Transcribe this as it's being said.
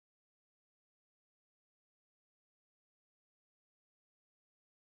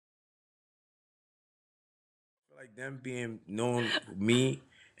like them being known me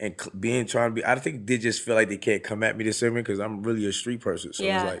and being trying to be. I think they just feel like they can't come at me the same way because I'm really a street person. So it's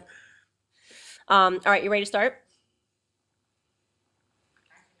Yeah. like, All right, you ready to start?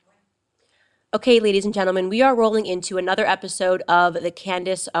 Okay, ladies and gentlemen, we are rolling into another episode of the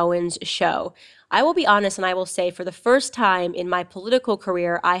Candace Owens Show. I will be honest and I will say, for the first time in my political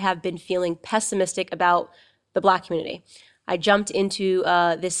career, I have been feeling pessimistic about the Black community. I jumped into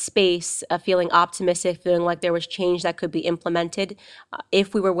this space feeling optimistic, feeling like there was change that could be implemented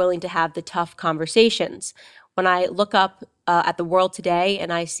if we were willing to have the tough conversations. When I look up at the world today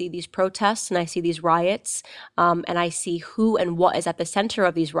and I see these protests and I see these riots and I see who and what is at the center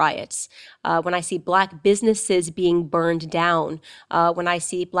of these riots, when I see Black businesses being burned down, when I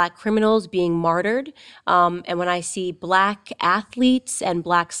see Black criminals being martyred, and when I see Black athletes and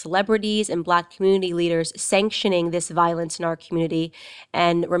Black celebrities and Black community leaders sanctioning this violence in our community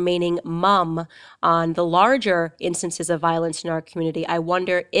and remaining mum on the larger instances of violence in our community, I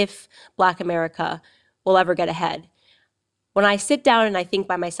wonder if Black America will ever get ahead. When I sit down and I think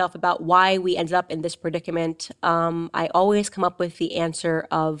by myself about why we ended up in this predicament, I always come up with the answer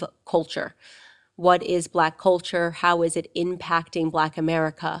of culture. What is Black culture? How is it impacting Black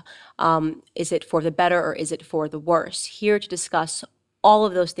America? Is it for the better or is it for the worse? Here to discuss all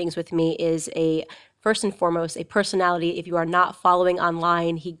of those things with me is first and foremost, a personality. If you are not following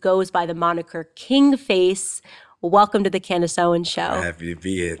online, he goes by the moniker KingFace. Welcome to the Candace Owens I'm Show. happy to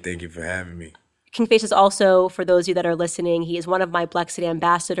be here. Thank you for having me. KingFace is also, for those of you that are listening, he is one of my Black City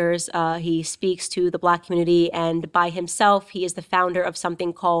ambassadors. He speaks to the Black community, and by himself, he is the founder of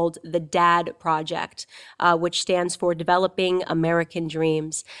something called the D.A.D Project, which stands for Developing American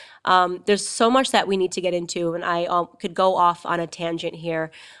Dreams. There's so much that we need to get into, and I could go off on a tangent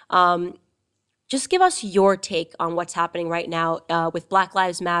here. Just give us your take on what's happening right now with Black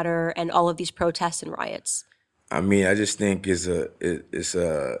Lives Matter and all of these protests and riots. I mean, I just think it's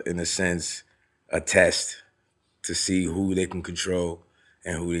in a sense a test to see who they can control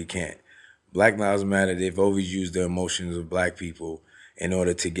and who they can't. Black Lives Matter. They've always used the emotions of Black people in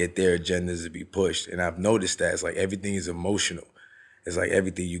order to get their agendas to be pushed, and I've noticed that it's like everything is emotional. It's like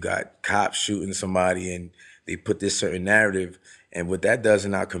everything. You got cops shooting somebody and they put this certain narrative. And what that does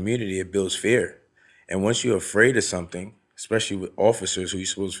in our community, it builds fear. And once you're afraid of something, especially with officers who you're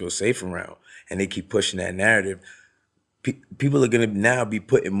supposed to feel safe around, and they keep pushing that narrative, people are going to now be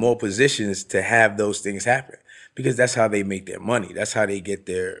put in more positions to have those things happen because that's how they make their money. That's how they get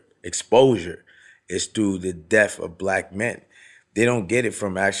their exposure is through the death of Black men. They don't get it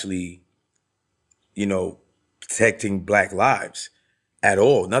from actually, protecting Black lives at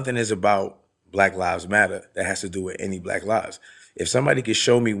all. Nothing is about Black Lives Matter that has to do with any Black lives. If somebody could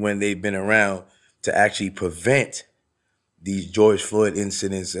show me when they've been around to actually prevent these George Floyd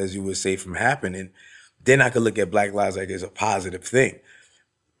incidents, as you would say, from happening, then I could look at Black lives like it's a positive thing.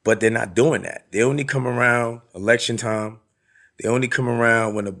 But they're not doing that. They only come around election time. They only come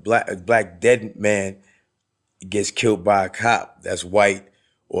around when a black dead man gets killed by a cop that's white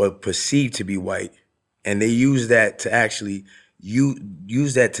or perceived to be white, and they use that to actually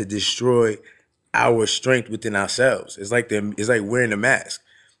use that to destroy our strength within ourselves. It's like wearing a mask.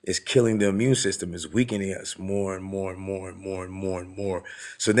 It's killing the immune system. It's weakening us more and more and more and more and more and more.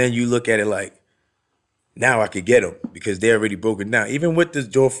 So then you look at it like, now I could get them because they're already broken down. Even with this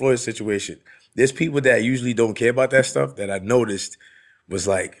George Floyd situation, there's people that usually don't care about that stuff that I noticed was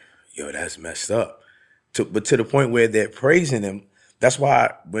like, yo, that's messed up. But to the point where they're praising him. That's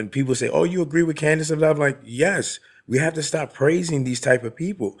why when people say, oh, you agree with Candace? I'm like, yes, we have to stop praising these type of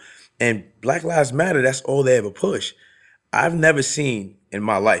people. And Black Lives Matter, that's all they ever push. I've never seen in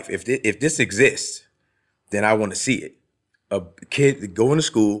my life, if this exists, then I want to see it. A kid going to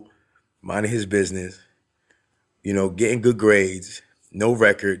school, minding his business, getting good grades, no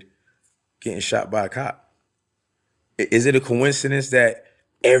record, getting shot by a cop. Is it a coincidence that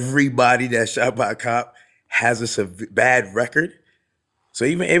everybody that's shot by a cop has a bad record? So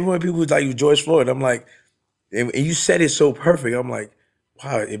even when people like George Floyd, I'm like, and you said it so perfect. I'm like,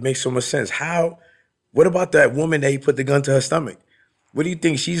 wow, it makes so much sense. How? What about that woman that he put the gun to her stomach? What do you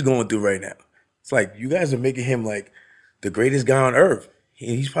think she's going through right now? It's like you guys are making him like the greatest guy on earth.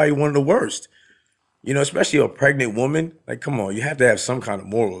 He's probably one of the worst. Especially a pregnant woman. Like, come on, you have to have some kind of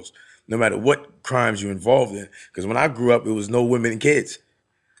morals, no matter what crimes you're involved in. Because when I grew up, it was no women and kids.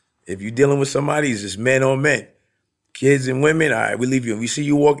 If you're dealing with somebody, it's just men on men. Kids and women, all right, we leave you. We see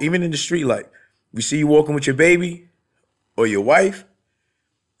you walk, even in the street, like, we see you walking with your baby or your wife,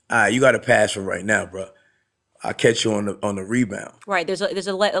 all right, you got to pass for right now, bro. I'll catch you on the rebound. Right. There's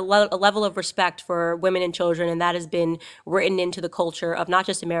a level of respect for women and children, and that has been written into the culture of not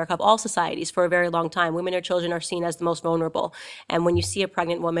just America, of all societies for a very long time. Women or children are seen as the most vulnerable. And when you see a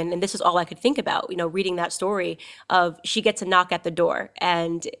pregnant woman, and this is all I could think about, reading that story of she gets a knock at the door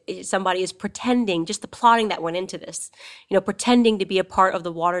and somebody is pretending, just the plotting that went into this, pretending to be a part of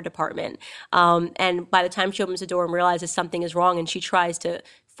the water department. And by the time she opens the door and realizes something is wrong and she tries to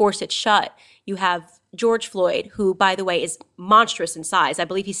force it shut, you have George Floyd, who, by the way, is monstrous in size. I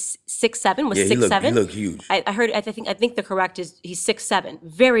believe he's 6'7", was Yeah, 6'7". he looked huge. I heard. I think the correct is he's 6'7",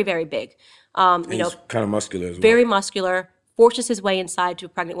 very very big. And he's kind of muscular as well. Very muscular. Forces his way inside to a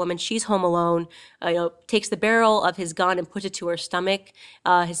pregnant woman. She's home alone. Takes the barrel of his gun and puts it to her stomach.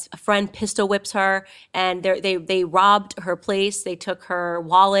 His friend pistol whips her, and they robbed her place. They took her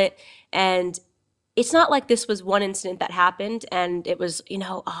wallet, and it's not like this was one incident that happened and it was,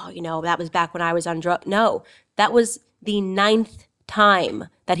 that was back when I was on drugs. No, that was the 9th time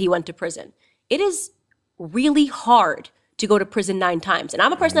that he went to prison. It is really hard to go to prison 9 times. And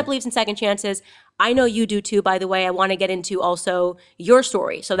I'm a person that believes in second chances. I know you do too, by the way. I want to get into also your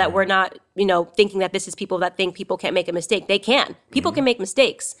story so that we're not, thinking that this is people that think people can't make a mistake. They can. People can make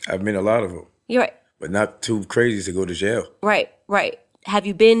mistakes. I've made a lot of them. You're right. But not too crazy to go to jail. Right. Have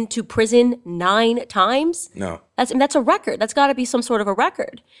you been to prison 9 times? No. That's a record. That's got to be some sort of a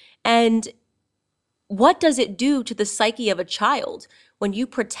record. And what does it do to the psyche of a child when you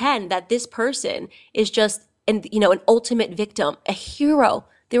pretend that this person is just an ultimate victim, a hero?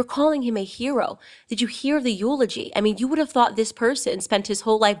 They were calling him a hero. Did you hear the eulogy? I mean, you would have thought this person spent his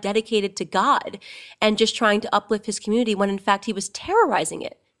whole life dedicated to God and just trying to uplift his community when in fact he was terrorizing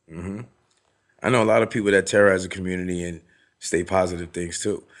it. Mm-hmm. I know a lot of people that terrorize the community and stay positive things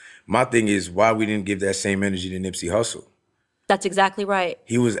too. My thing is why we didn't give that same energy to Nipsey Hussle. That's exactly right.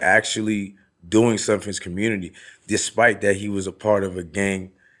 He was actually doing something for his community. Despite that he was a part of a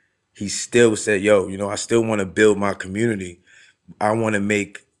gang, he still said, I still want to build my community. I want to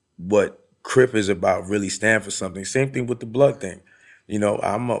make what Crip is about really stand for something. Same thing with the blood thing.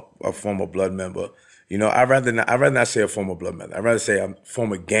 I'm a former blood member. I'd rather not say a former blood member. I'd rather say I'm a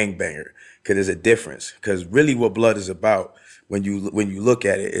former gangbanger because there's a difference. Because really what blood is about when you look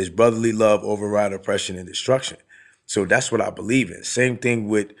at it is brotherly love, override oppression and destruction. So that's what I believe in. Same thing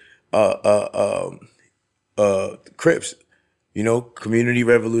with Crips, community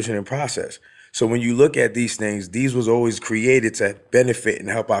revolution and process. So when you look at these things, these was always created to benefit and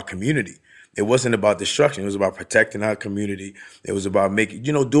help our community. It wasn't about destruction. It was about protecting our community. It was about making,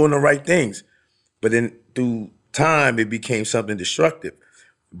 doing the right things. But then through time, it became something destructive.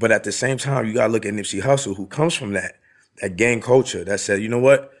 But at the same time, you got to look at Nipsey Hussle, who comes from that gang culture that said, you know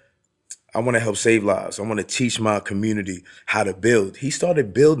what? I want to help save lives. I want to teach my community how to build. He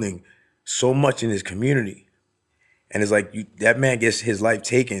started building so much in his community. And it's like that man gets his life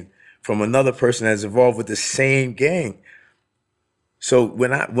taken from another person that's involved with the same gang. So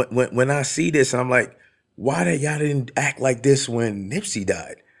when I see this, I'm like, why did y'all didn't act like this when Nipsey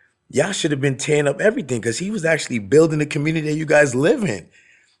died? Y'all should have been tearing up everything because he was actually building the community that you guys live in.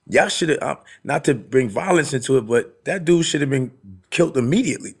 Y'all should have, not to bring violence into it, but that dude should have been killed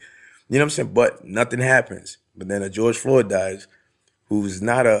immediately. You know what I'm saying? But nothing happens. But then a George Floyd dies, who's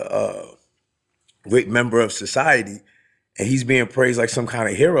not a great member of society, and he's being praised like some kind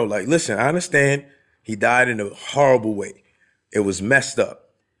of hero. Like, listen, I understand he died in a horrible way. It was messed up.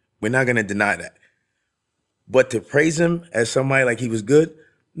 We're not going to deny that. But to praise him as somebody like he was good,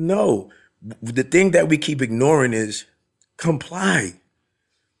 no. The thing that we keep ignoring is comply.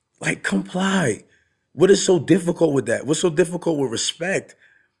 Like, comply. What is so difficult with that? What's so difficult with respect?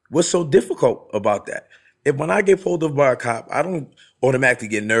 What's so difficult about that? When I get pulled over by a cop, I don't automatically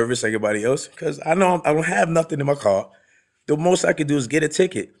get nervous like everybody else because I know I don't have nothing in my car. The most I could do is get a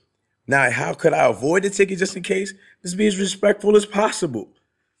ticket. Now, how could I avoid the ticket just in case? Just be as respectful as possible.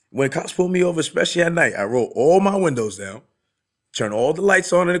 When cops pull me over, especially at night, I roll all my windows down, turn all the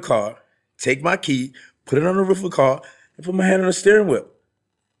lights on in the car, take my key, put it on the roof of the car, and put my hand on the steering wheel.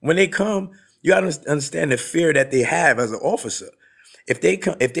 When they come, you gotta understand the fear that they have as an officer. If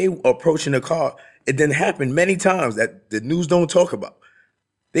they approaching the car, it didn't happen many times that the news don't talk about.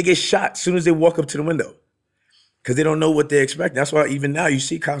 They get shot as soon as they walk up to the window because they don't know what they expect. That's why even now you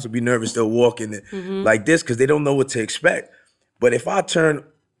see cops will be nervous. They'll walk in like this because they don't know what to expect. But if I turn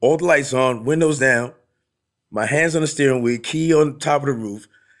all the lights on, windows down, my hands on the steering wheel, key on top of the roof,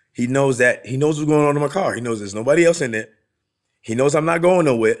 he knows what's going on in my car. He knows there's nobody else in there. He knows I'm not going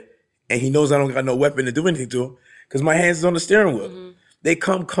nowhere. And he knows I don't got no weapon to do anything to him because my hands is on the steering wheel. They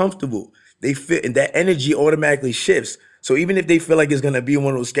come comfortable. They fit, and that energy automatically shifts. So even if they feel like it's going to be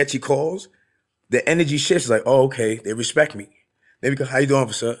one of those sketchy calls, the energy shifts. Like, oh, okay, they respect me. They be, how you doing,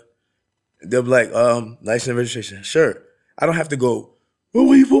 officer? They'll be like, license and registration. Sure. I don't have to go, well,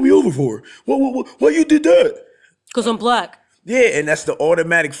 what you pull me over for? What you did that? Because I'm black. Yeah, and that's the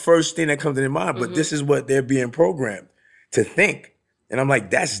automatic first thing that comes to their mind. But this is what they're being programmed to think. And I'm like,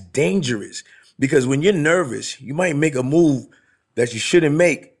 that's dangerous. Because when you're nervous, you might make a move that you shouldn't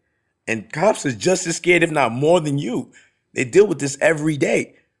make. And cops are just as scared, if not more than you. They deal with this every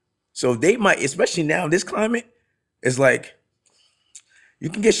day. So they might, especially now in this climate, it's like you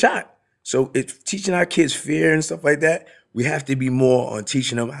can get shot. So it's teaching our kids fear and stuff like that. We have to be more on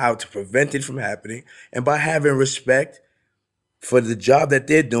teaching them how to prevent it from happening. And by having respect for the job that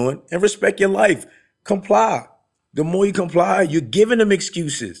they're doing and respect your life. Comply. The more you comply, you're giving them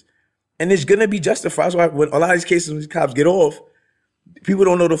excuses. And it's going to be justified. So when a lot of these cases, when these cops get off, people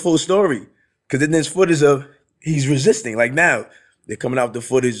don't know the full story. Because then there's footage of he's resisting. Like now, they're coming out with the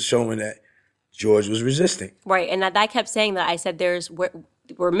footage showing that George was resisting. Right. And I kept saying that. I said,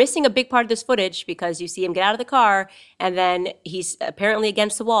 we're missing a big part of this footage because you see him get out of the car and then he's apparently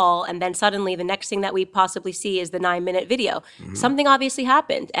against the wall. And then suddenly the next thing that we possibly see is the 9-minute video. Something obviously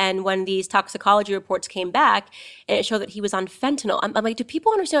happened. And when these toxicology reports came back, and it showed that he was on fentanyl. I'm like, do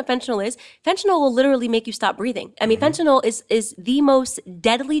people understand what fentanyl is? Fentanyl will literally make you stop breathing. I mean, fentanyl is the most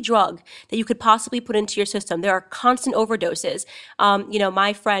deadly drug that you could possibly put into your system. There are constant overdoses.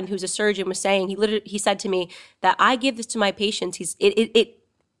 My friend who's a surgeon was saying, he said to me that I give this to my patients.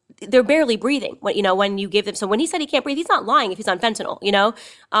 They're barely breathing when you give them. So when he said he can't breathe, he's not lying if he's on fentanyl,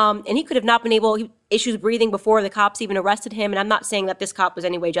 and he could have not been issues breathing before the cops even arrested him. And I'm not saying that this cop was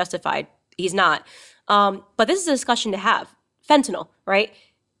any way justified. He's not. But this is a discussion to have. Fentanyl, right?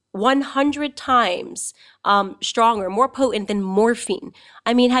 100 times stronger, more potent than morphine.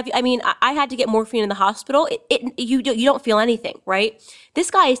 I mean, I had to get morphine in the hospital. You don't feel anything, right?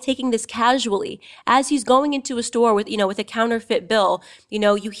 This guy is taking this casually as he's going into a store with a counterfeit bill.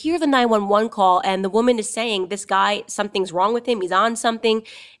 You hear the 911 call and the woman is saying, this guy, something's wrong with him. He's on something.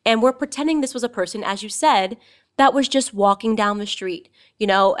 And we're pretending this was a person, as you said, that was just walking down the street,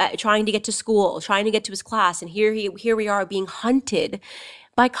 trying to get to school, trying to get to his class. And here we are being hunted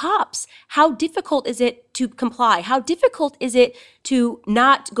by cops. How difficult is it to comply? How difficult is it to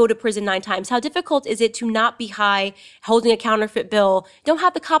not go to prison 9 times? How difficult is it to not be high, holding a counterfeit bill? Don't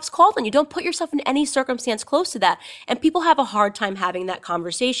have the cops called on you. Don't put yourself in any circumstance close to that. And people have a hard time having that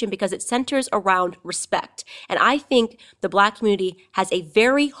conversation because it centers around respect. And I think the Black community has a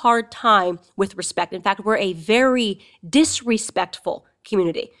very hard time with respect. In fact, we're a very disrespectful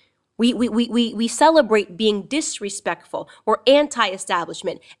community. We celebrate being disrespectful. We're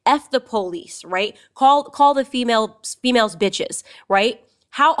anti-establishment. F the police, right? Call the females bitches, right?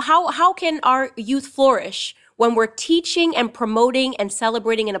 How can our youth flourish when we're teaching and promoting and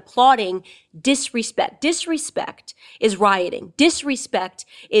celebrating and applauding disrespect? Disrespect is rioting. Disrespect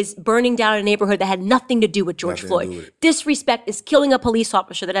is burning down a neighborhood that had nothing to do with George Floyd. Disrespect is killing a police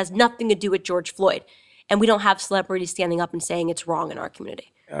officer that has nothing to do with George Floyd. And we don't have celebrities standing up and saying it's wrong in our community.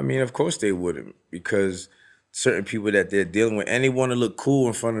 I mean, of course they wouldn't, because certain people that they're dealing with, and they want to look cool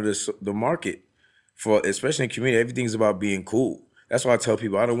in front of the market. Especially in community, everything's about being cool. That's why I tell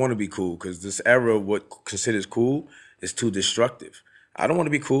people I don't want to be cool, because this era of what considers cool is too destructive. I don't want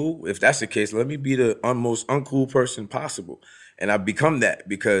to be cool. If that's the case, let me be the most uncool person possible. And I've become that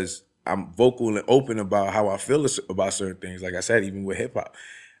because I'm vocal and open about how I feel about certain things. Like I said, even with hip hop,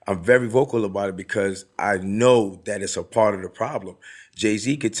 I'm very vocal about it because I know that it's a part of the problem.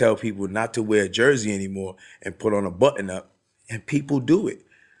 Jay-Z could tell people not to wear a jersey anymore and put on a button up, and people do it.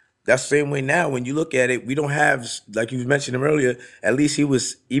 That's the same way now. When you look at it, we don't have, like you mentioned him earlier, at least he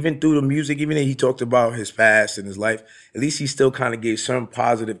was, even through the music, even though he talked about his past and his life, at least he still kind of gave some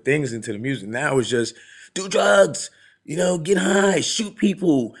positive things into the music. Now it's just do drugs, get high, shoot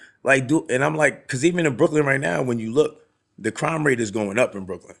people, and I'm like, because even in Brooklyn right now, when you look, the crime rate is going up in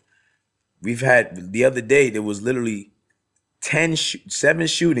Brooklyn. We've had, the other day, there was literally 7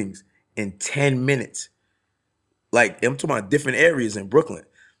 shootings in 10 minutes. Like, I'm talking about different areas in Brooklyn.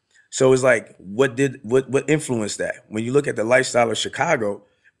 So it's like, what influenced that? When you look at the lifestyle of Chicago,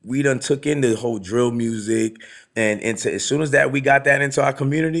 we done took in the whole drill music, and as soon as that we got that into our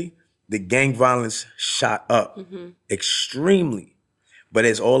community, the gang violence shot up extremely. But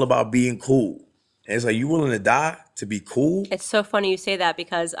it's all about being cool. And it's like, you willing to die to be cool? It's so funny you say that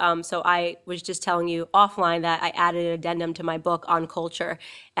because so I was just telling you offline that I added an addendum to my book on culture.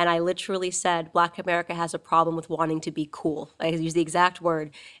 And I literally said, Black America has a problem with wanting to be cool. I used the exact word.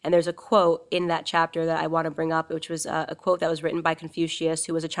 And there's a quote in that chapter that I want to bring up, which was a quote that was written by Confucius,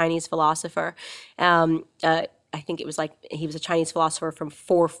 who was a Chinese philosopher. I think it was like he was a Chinese philosopher from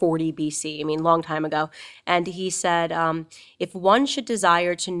 440 BC. I mean, long time ago. And he said, if one should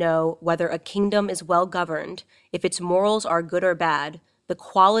desire to know whether a kingdom is well governed, if its morals are good or bad, the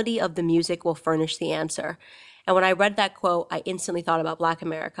quality of the music will furnish the answer. And when I read that quote, I instantly thought about Black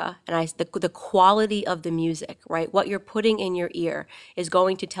America and the quality of the music, right? What you're putting in your ear is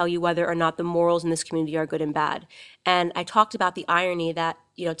going to tell you whether or not the morals in this community are good and bad. And I talked about the irony that,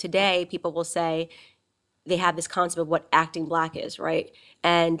 today people will say, they have this concept of what acting Black is, right?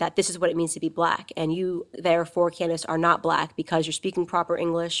 And that this is what it means to be Black. And you, therefore, Candace, are not Black because you're speaking proper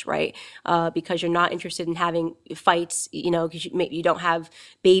English, right? Because you're not interested in having fights, because you don't have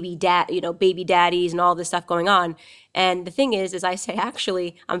baby daddies and all this stuff going on. And the thing is I say,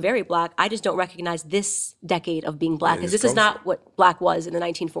 actually, I'm very Black. I just don't recognize this decade of being Black because this is not what Black was in the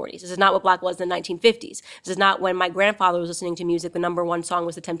 1940s. This is not what Black was in the 1950s. This is not when my grandfather was listening to music. The number one song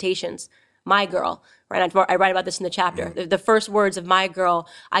was The Temptations. My Girl, right? I write about this in the chapter. The first words of My Girl,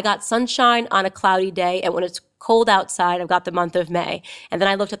 I got sunshine on a cloudy day, and when it's cold outside, I've got the month of May. And then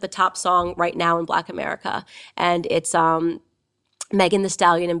I looked at the top song right now in Black America, and it's Megan Thee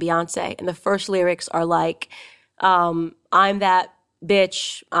Stallion and Beyonce. And the first lyrics are like, I'm that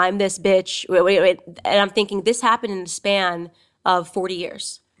bitch, I'm this bitch. Wait. And I'm thinking this happened in the span of 40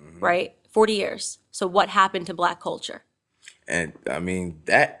 years, right? 40 years. So what happened to Black culture? And I mean,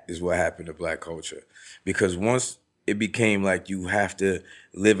 that is what happened to Black culture. Because once it became like you have to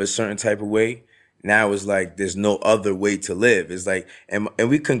live a certain type of way, now it's like there's no other way to live. It's like, and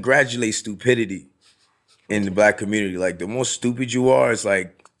we congratulate stupidity in the Black community. Like, the more stupid you are, it's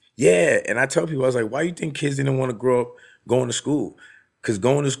like, yeah. And I tell people, I was like, why you think kids didn't want to grow up going to school? Because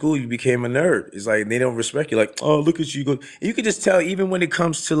going to school, you became a nerd. It's like they don't respect you. Like, oh, look at you. You can just tell, even when it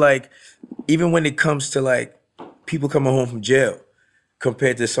comes to like people coming home from jail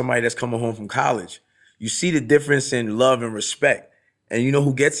compared to somebody that's coming home from college. You see the difference in love and respect. And you know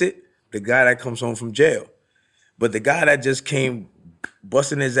who gets it? The guy that comes home from jail. But the guy that just came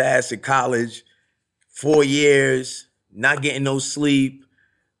busting his ass at college, 4 years, not getting no sleep,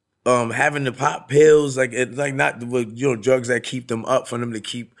 having to pop pills, not drugs that keep them up for them to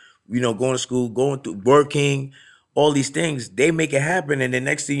keep, going to school, going through working, all these things, they make it happen. And the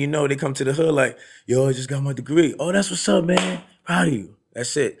next thing you know, they come to the hood like, yo, I just got my degree. Oh, that's what's up, man. Proud of you.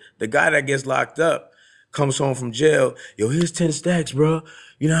 That's it. The guy that gets locked up comes home from jail. Yo, here's 10 stacks, bro.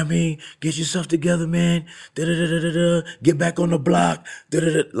 You know what I mean? Get yourself together, man. Da-da-da-da-da-da. Get back on the block.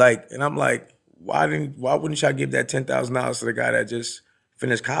 Da-da-da. And I'm like, why wouldn't y'all give that $10,000 to the guy that just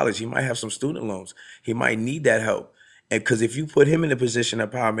finished college? He might have some student loans. He might need that help. And because if you put him in a position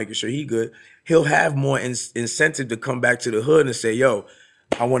of power, making sure he good, he'll have more incentive to come back to the hood and say, yo,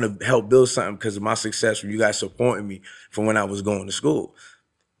 I want to help build something because of my success from you guys supporting me from when I was going to school.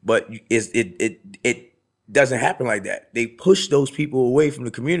 But it doesn't happen like that. They push those people away from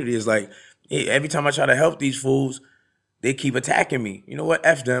the community. It's like, hey, every time I try to help these fools, they keep attacking me. You know what?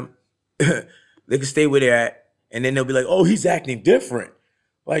 F them. They can stay where they're at. And then they'll be like, oh, he's acting different.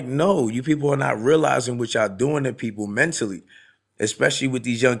 Like, no, you people are not realizing what y'all doing to people mentally, especially with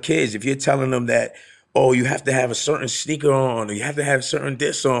these young kids. If you're telling them that, oh, you have to have a certain sneaker on, or you have to have certain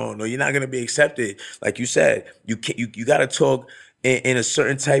this on, or you're not going to be accepted. Like you said, you got to talk in a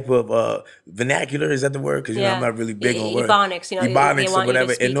certain type of vernacular. Is that the word? Because, I'm not really big on words. Ebonics, Ebonics or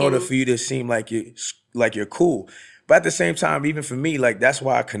whatever, in order for you to seem like you're cool. But at the same time, even for me, like, that's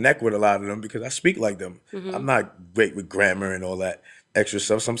why I connect with a lot of them, because I speak like them. Mm-hmm. I'm not great with grammar and all that extra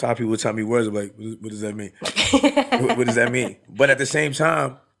stuff. Sometimes people tell me words, I'm like, what does that mean? what does that mean? But at the same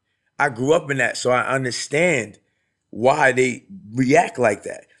time, I grew up in that, so I understand why they react like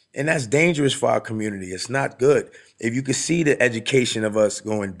that. And that's dangerous for our community. It's not good. If you could see the education of us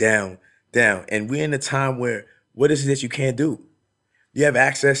going down, and we're in a time where, what is it that you can't do? You have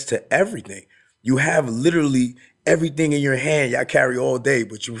access to everything. You have literally everything in your hand y'all carry all day,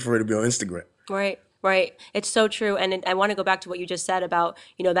 but you prefer to be on Instagram. Right. It's so true. And I want to go back to what you just said about,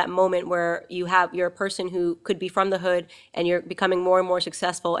 that moment where you're a person who could be from the hood and you're becoming more and more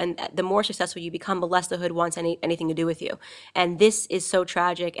successful. And the more successful you become, the less the hood wants anything to do with you. And this is so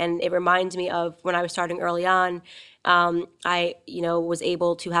tragic. And it reminds me of when I was starting early on. I was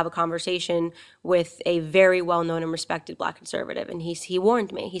able to have a conversation with a very well-known and respected Black conservative, and he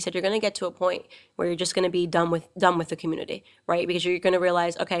warned me. He said, "You're going to get to a point where you're just going to be done with the community, right? Because you're going to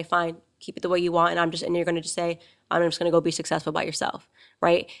realize, okay, fine, keep it the way you want, and you're going to just say, I'm just going to go be successful by yourself,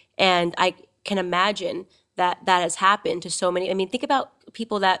 right?" And I can imagine that has happened to so many. I mean, think about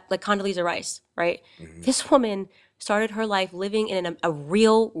people that like Condoleezza Rice, right? Mm-hmm. This woman started her life living in a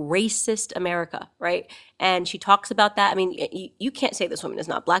real racist America, right? And she talks about that. I mean, you can't say this woman is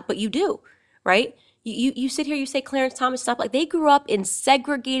not Black, but you do, right? You sit here, you say Clarence Thomas is not black. They grew up in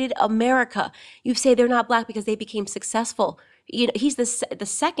segregated America. You say they're not black because they became successful. You know, he's the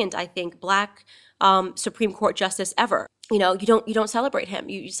second, I think, black Supreme Court justice ever. You know, you don't celebrate him.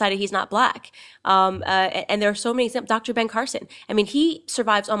 You decided he's not black. And there are so many examples. Dr. Ben Carson. I mean, he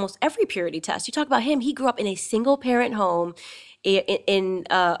survives almost every purity test. You talk about him. He grew up in a single parent home in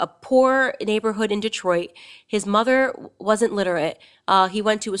a poor neighborhood in Detroit. His mother wasn't literate. He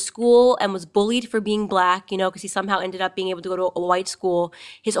went to a school and was bullied for being black, you know, because he somehow ended up being able to go to a white school.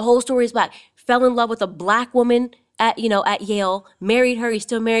 His whole story is black. Fell in love with a black woman at Yale, married her. He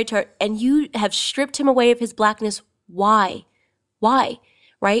still married to her. And you have stripped him away of his blackness. Why?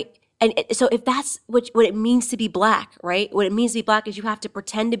 Right? And so if that's what it means to be black, right? What it means to be black is you have to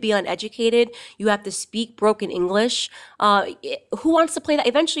pretend to be uneducated. You have to speak broken English. Who wants to play that?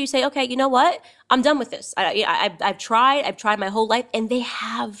 Eventually you say, okay, you know what? I'm done with this. I've tried my whole life. And they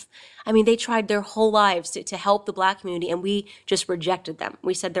have. I mean, they tried their whole lives to help the black community, and we just rejected them.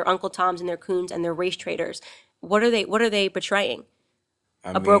 We said they're Uncle Toms and they're coons and they're race traders. What are they betraying?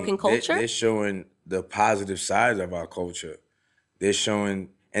 A broken culture? They're showing the positive sides of our culture. They're showing,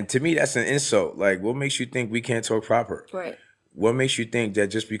 and to me, that's an insult. Like, what makes you think we can't talk proper? Right. What makes you think that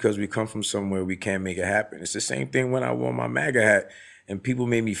just because we come from somewhere, we can't make it happen? It's the same thing when I wore my MAGA hat and people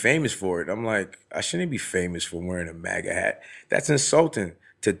made me famous for it. I'm like, I shouldn't be famous for wearing a MAGA hat. That's insulting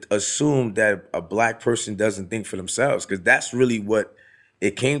to assume that a black person doesn't think for themselves, because that's really what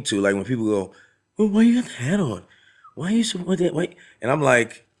it came to. Like when people go, well, why you got the hat on? Why are you so with that? Why? And I'm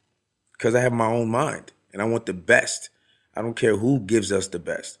like, because I have my own mind and I want the best. I don't care who gives us the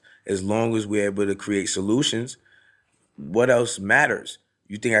best. As long as we're able to create solutions, what else matters?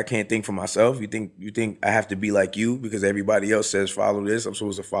 You think I can't think for myself? You think I have to be like you because everybody else says follow this, I'm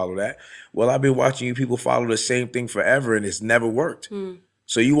supposed to follow that? Well, I've been watching you people follow the same thing forever and it's never worked.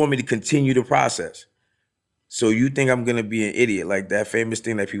 So you want me to continue the process. So you think I'm going to be an idiot? Like that famous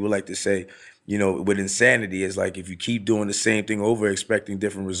thing that people like to say, you know, with insanity is like if you keep doing the same thing over expecting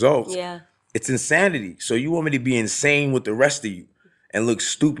different results, it's insanity. So you want me to be insane with the rest of you and look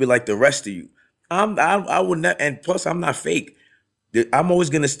stupid like the rest of you. I would not, and plus I'm not fake. I'm always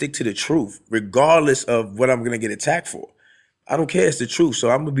going to stick to the truth, regardless of what I'm going to get attacked for. I don't care. It's the truth. So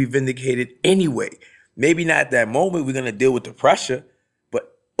I'm going to be vindicated anyway. Maybe not at that moment. We're going to deal with the pressure.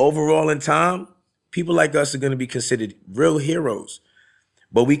 But overall in time, people like us are going to be considered real heroes.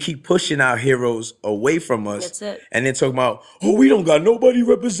 But we keep pushing our heroes away from us. That's it. And then talking about, oh, we don't got nobody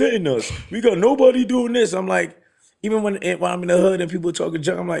representing us. We got nobody doing this. I'm like, even when I'm in the hood and people talking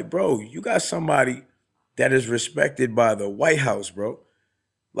junk, I'm like, bro, you got somebody that is respected by the White House, bro.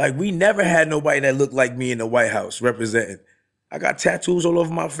 Like, we never had nobody that looked like me in the White House representing. I got tattoos all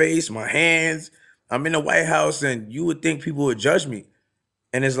over my face, my hands. I'm in the White House, and you would think people would judge me.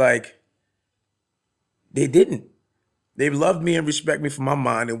 And it's like, they didn't. They loved me and respect me for my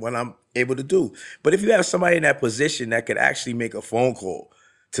mind and what I'm able to do. But if you have somebody in that position that could actually make a phone call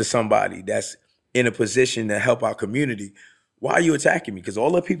to somebody that's in a position to help our community, why are you attacking me? Because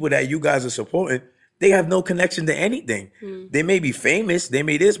all the people that you guys are supporting, they have no connection to anything. They may be famous, they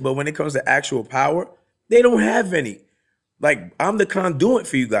may this, but when it comes to actual power, they don't have any. Like, I'm the conduit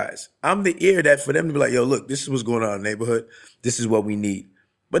for you guys. I'm the ear that for them to be like, yo, look, this is what's going on in the neighborhood. This is what we need.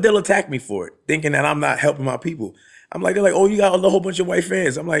 But they'll attack me for it, thinking that I'm not helping my people. They're like, oh, you got a whole bunch of white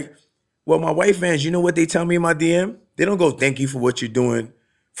fans. I'm like, well, my white fans, you know what they tell me in my DM? They don't go, thank you for what you're doing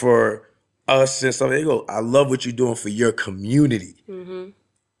for us and stuff. They go, I love what you're doing for your community.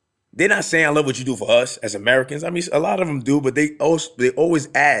 They're not saying I love what you do for us as Americans. I mean, a lot of them do, but they always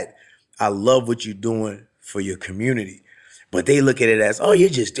add, I love what you're doing for your community. But they look at it as, oh, you're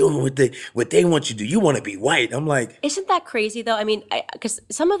just doing what they want you to do. You want to be white. I'm like, isn't that crazy though? I mean, because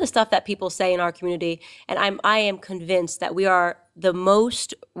some of the stuff that people say in our community, and I am convinced that we are the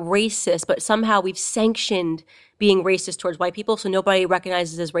most racist, but somehow we've sanctioned being racist towards white people, so nobody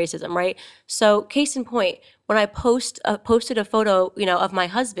recognizes as racism, right? So, case in point, when I posted a photo, of my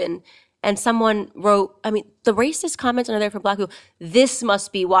husband, and someone wrote, I mean, the racist comments are there for black people. This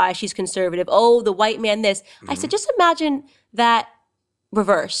must be why she's conservative. Oh, the white man this. I said, just imagine that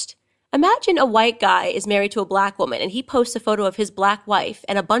reversed. Imagine a white guy is married to a black woman and he posts a photo of his black wife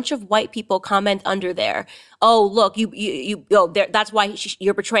and a bunch of white people comment under there. Oh, look, that's why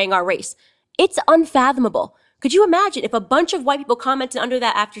you're betraying our race. It's unfathomable. Could you imagine if a bunch of white people commented under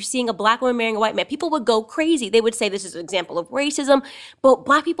that after seeing a black woman marrying a white man? People would go crazy. They would say this is an example of racism, but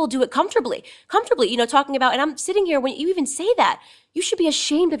black people do it comfortably, talking about, and I'm sitting here when you even say that, you should be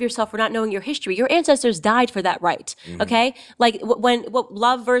ashamed of yourself for not knowing your history. Your ancestors died for that right, okay? Like what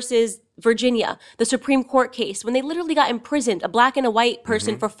love versus Virginia, the Supreme Court case, when they literally got imprisoned, a black and a white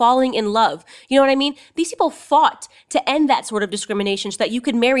person for falling in love. You know what I mean? These people fought to end that sort of discrimination so that you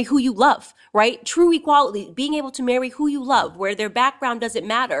could marry who you love, right? True equality, being able to marry who you love, where their background doesn't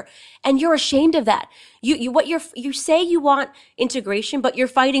matter. And you're ashamed of that. You say you want integration, but you're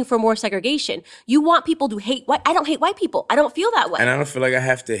fighting for more segregation. You want people to hate white. I don't hate white people. I don't feel that way. And I don't feel like I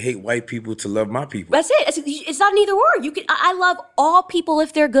have to hate white people to love my people. That's it. It's not an either or. I love all people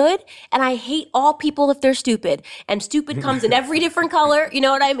if they're good, and I hate all people if they're stupid. And stupid comes in every different color. You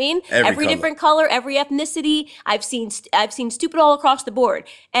know what I mean? Every different color, every ethnicity. I've seen stupid all across the board.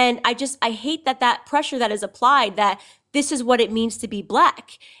 And I hate that pressure that is applied, that this is what it means to be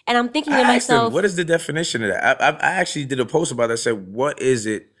black. And I'm thinking to myself, what is the definition of that? I actually did a post about that. I said, what is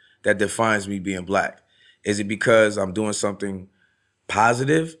it that defines me being black? Is it because I'm doing something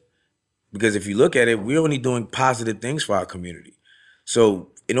positive? Because if you look at it, we're only doing positive things for our community.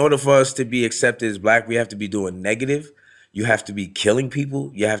 So in order for us to be accepted as black, we have to be doing negative. You have to be killing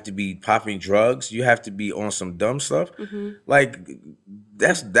people. You have to be popping drugs. You have to be on some dumb stuff. Like,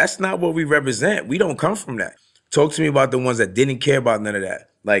 that's not what we represent. We don't come from that. Talk to me about the ones that didn't care about none of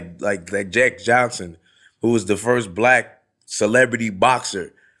that. Like Jack Johnson, who was the first black celebrity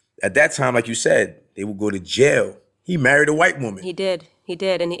boxer. At that time, like you said, they would go to jail. He married a white woman. He did,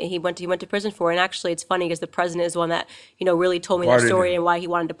 and he went to prison for it. And actually, it's funny because the president is the one that really told me that story and why he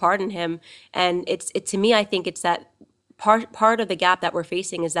wanted to pardon him. And to me, I think it's that part of the gap that we're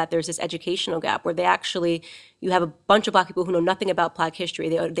facing is that there's this educational gap where you have a bunch of black people who know nothing about black history.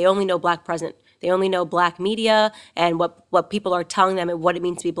 They only know black present. They only know black media and what people are telling them and what it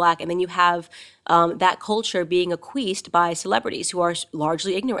means to be black. And then you have that culture being acquiesced by celebrities who are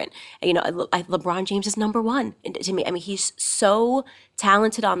largely ignorant. And, LeBron James is number one to me. I mean, he's so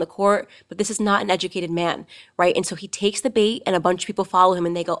talented on the court, but this is not an educated man, right? And so he takes the bait and a bunch of people follow him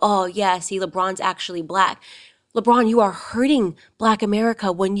and they go, oh, yeah, see, LeBron's actually black. LeBron, you are hurting Black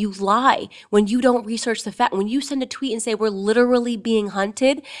America when you lie, when you don't research the fact, when you send a tweet and say we're literally being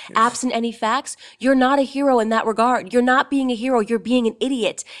hunted, absent any facts. You're not a hero in that regard. You're not being a hero. You're being an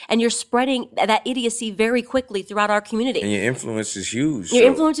idiot. And you're spreading that idiocy very quickly throughout our community. And your influence is huge. Your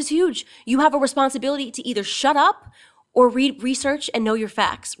influence is huge. You have a responsibility to either shut up or read research and know your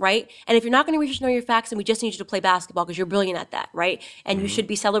facts, right? And if you're not going to research and know your facts, then we just need you to play basketball because you're brilliant at that, right? And you should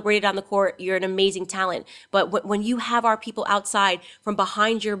be celebrated on the court. You're an amazing talent. But when you have our people outside from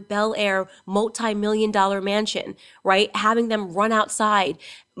behind your Bel Air multi-million-dollar mansion, right, having them run outside,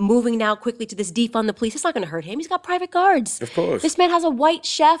 moving now quickly to this defund the police, it's not going to hurt him. He's got private guards. Of course. This man has a white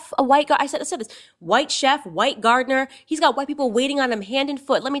chef, a white guard. I said this. White chef, white gardener. He's got white people waiting on him hand and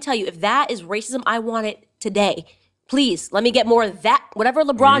foot. Let me tell you, if that is racism, I want it today. Please, let me get more of that. Whatever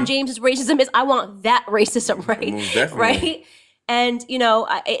LeBron James's racism is, I want that racism, right? Definitely. Right? And,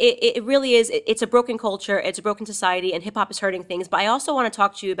 it really is. It's a broken culture. It's a broken society, and hip-hop is hurting things. But I also want to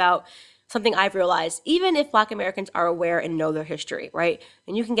talk to you about something I've realized. Even if Black Americans are aware and know their history, right?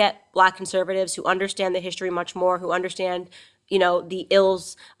 And you can get Black conservatives who understand the history much more, who understand, the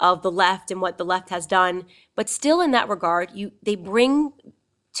ills of the left and what the left has done. But still in that regard, they bring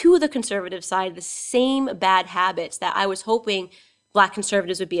to the conservative side the same bad habits that I was hoping Black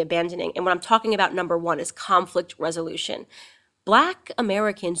conservatives would be abandoning. And what I'm talking about, number one, is conflict resolution. Black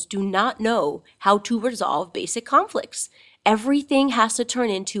Americans do not know how to resolve basic conflicts. Everything has to turn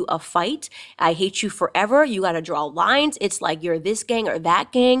into a fight. I hate you forever. You got to draw lines. It's like you're this gang or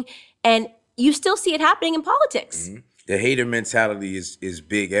that gang. And you still see it happening in politics. The hater mentality is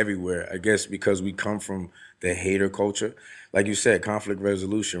big everywhere, I guess, because we come from the hater culture. Like you said, conflict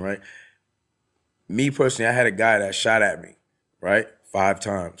resolution, right? Me personally, I had a guy that shot at me, right? 5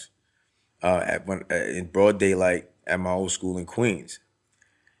 times in broad daylight at my old school in Queens.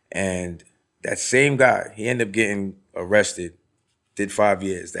 And that same guy, he ended up getting arrested, did 5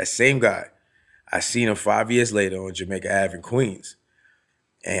 years. That same guy, I seen him 5 years later on Jamaica Ave in Queens.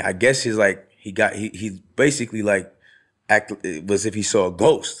 And I guess he basically like acted as if he saw a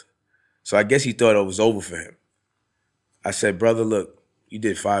ghost. So I guess he thought it was over for him. I said, brother, look, you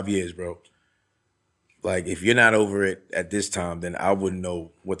did 5 years, bro. Like, if you're not over it at this time, then I wouldn't know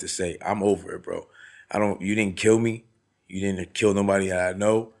what to say. I'm over it, bro. You didn't kill me. You didn't kill nobody that I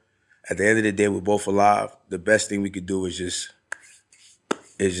know. At the end of the day, we're both alive. The best thing we could do is just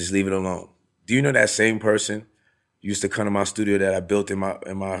leave it alone. Do you know that same person used to come to my studio that I built in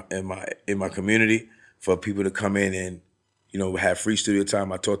my community for people to come in and have free studio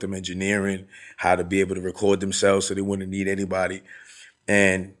time? I taught them engineering, how to be able to record themselves so they wouldn't need anybody.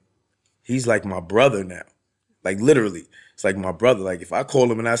 And he's like my brother now. Like, literally, it's like my brother. Like, if I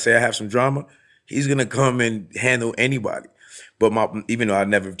call him and I say I have some drama, he's going to come and handle anybody. But even though I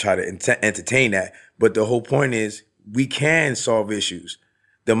never try to entertain that, but the whole point is we can solve issues.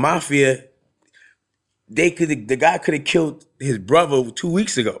 The mafia, the guy could have killed his brother 2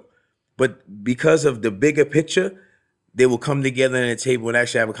 weeks ago, but because of the bigger picture, they will come together at a table and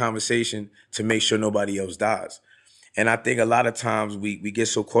actually have a conversation to make sure nobody else dies. And I think a lot of times we get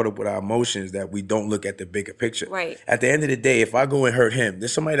so caught up with our emotions that we don't look at the bigger picture. Right. At the end of the day, if I go and hurt him,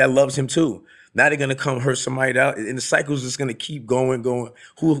 there's somebody that loves him too. Now they're gonna come hurt somebody else, and the cycle's just gonna keep going.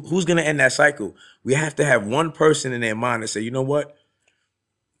 Who's gonna end that cycle? We have to have one person in their mind that say, you know what?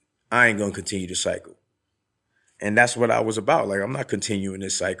 I ain't gonna continue the cycle. And that's what I was about. Like, I'm not continuing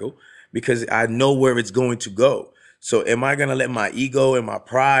this cycle because I know where it's going to go. So am I gonna let my ego and my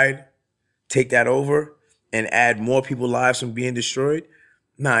pride take that over and add more people's lives from being destroyed?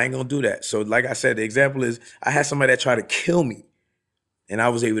 Nah, I ain't gonna do that. So like I said, the example is I had somebody that tried to kill me and I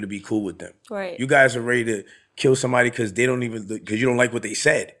was able to be cool with them. Right. You guys are ready to kill somebody because you don't like what they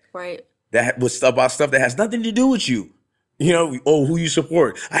said. Right. That was about stuff that has nothing to do with you. You know, who you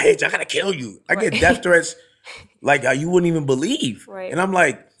support. I hate you, I gotta kill you. I get death threats like you wouldn't even believe. Right. And I'm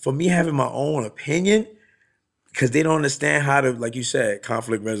like, for me having my own opinion, because they don't understand how to, like you said,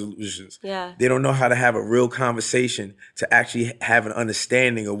 conflict resolutions. Yeah. They don't know how to have a real conversation to actually have an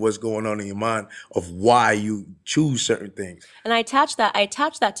understanding of what's going on in your mind of why you choose certain things. And I attach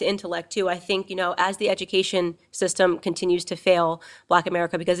that to intellect too. I think, as the education system continues to fail Black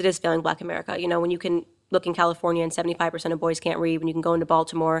America, because it is failing Black America, when you can look in California and 75% of boys can't read, when you can go into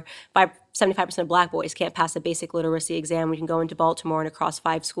Baltimore, 75% of Black boys can't pass a basic literacy exam. We can go into Baltimore and across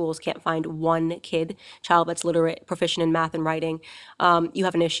 5 schools can't find one child that's literate, proficient in math and writing. You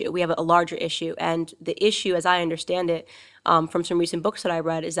have an issue. We have a larger issue. And the issue, as I understand it, from some recent books that I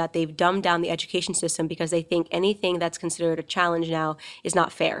read, is that they've dumbed down the education system because they think anything that's considered a challenge now is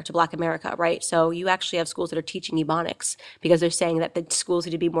not fair to Black America, right? So you actually have schools that are teaching Ebonics because they're saying that the schools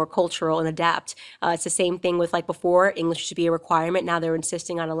need to be more cultural and adapt. It's the same thing with, like, before, English should be a requirement. Now they're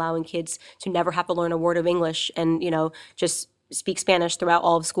insisting on allowing kids to never have to learn a word of English and, just speak Spanish throughout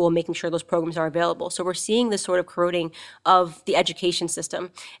all of school, making sure those programs are available. So we're seeing this sort of corroding of the education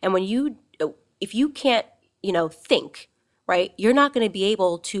system. And if you can't, think, right, you're not going to be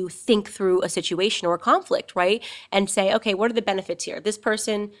able to think through a situation or a conflict, right, and say, okay, what are the benefits here? This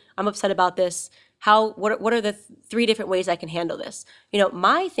person, I'm upset about this. What are the 3 different ways I can handle this?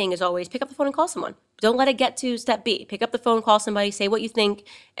 My thing is always pick up the phone and call someone. Don't let it get to step B. Pick up the phone, call somebody, say what you think,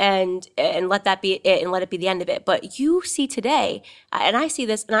 and let that be it, and let it be the end of it. But you see today, and I see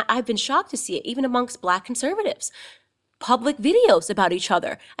this, and I've been shocked to see it, even amongst Black conservatives, public videos about each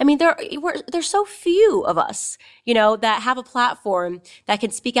other. I mean, there's so few of us, that have a platform that can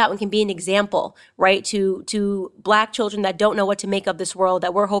speak out and can be an example, right, to Black children that don't know what to make of this world,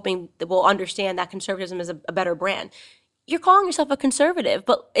 that we're hoping that will understand that conservatism is a better brand. You're calling yourself a conservative,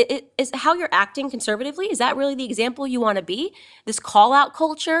 but it is how you're acting conservatively. Is that really the example you want to be? This call out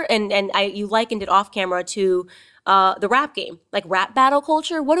culture, and you likened it off camera to the rap game, like rap battle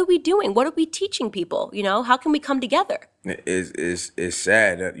culture. What are we doing? What are we teaching people? How can we come together? It's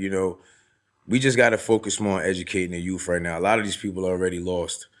sad that we just got to focus more on educating the youth right now. A lot of these people are already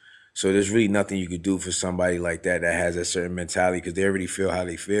lost. So there's really nothing you could do for somebody like that has a certain mentality because they already feel how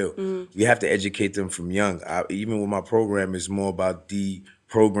they feel. We have to educate them from young. Even with my program, it's more about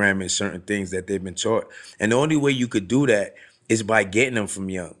deprogramming certain things that they've been taught. And the only way you could do that is by getting them from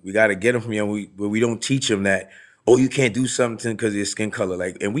young. We got to get them from young. We don't teach them that, you can't do something because of your skin color.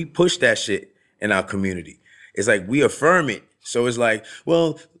 And we push that shit in our community. It's like we affirm it. So it's like,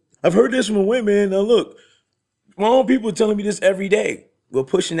 well, I've heard this from women. Now look, my own people are telling me this every day. We're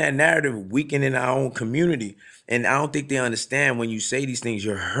pushing that narrative, weakening our own community. And I don't think they understand when you say these things,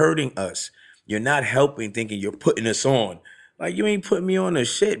 you're hurting us. You're not helping, thinking you're putting us on. Like, you ain't putting me on the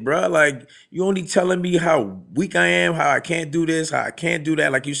shit, bro. Like, you only telling me how weak I am, how I can't do this, how I can't do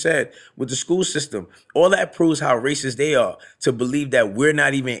that. Like you said, with the school system, all that proves how racist they are to believe that we're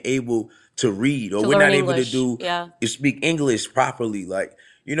not even able to read or we're not English. able to speak English properly. Like,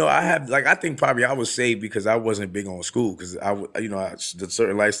 I think probably I was saved because I wasn't big on school because the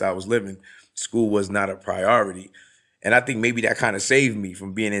certain lifestyle I was living, school was not a priority. And I think maybe that kind of saved me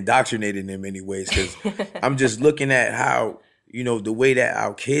from being indoctrinated in many ways because I'm just looking at how, the way that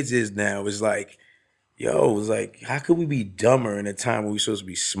our kids is now is like, it's like, how could we be dumber in a time when we're supposed to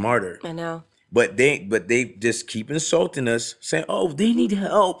be smarter? I know. But they just keep insulting us, saying, they need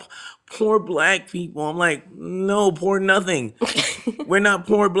help. Poor Black people. I'm like, no, poor nothing. We're not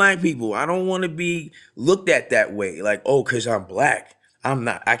poor Black people. I don't want to be looked at that way. Like, because I'm Black,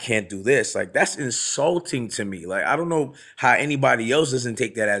 I can't do this. Like, that's insulting to me. Like, I don't know how anybody else doesn't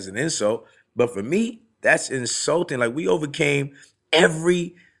take that as an insult. But for me, That's insulting. Like, we overcame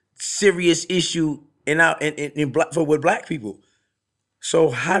every serious issue with black people. So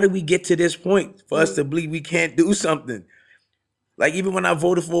how did we get to this point for us to believe we can't do something? Like, even when I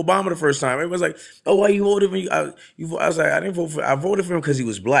voted for Obama the first time, everyone's like, "Oh, why you voted for me?" I was like, I didn't vote for. I voted for him because he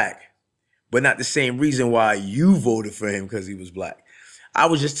was black, but not the same reason why you voted for him, because he was black. I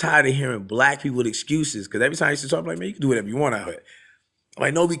was just tired of hearing black people with excuses, because every time I used to talk, I'm like, "Man, you can do whatever you want out here." I'm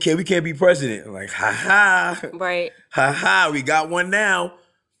like, "No, we can't. We can't be president." I'm like, "Ha ha, Right. ha ha. We got one now.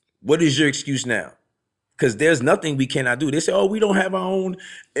 What is your excuse now?" Because there's nothing we cannot do. They say, "Oh, we don't have our own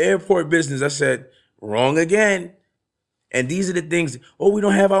airport business." I said, wrong again. And these are the things. "Oh, we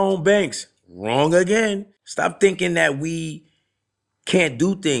don't have our own banks." Wrong again. Stop thinking that we can't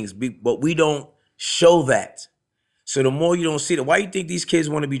do things, but we don't show that. So the more you don't see that, why you think these kids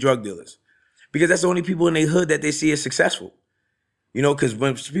want to be drug dealers? Because that's the only people in their hood that they see as successful. You know, because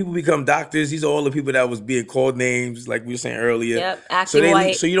when people become doctors, these are all the people that was being called names, like we were saying earlier. Yep, acting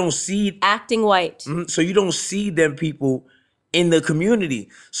white. So you don't see Acting white. So you don't see them people in the community.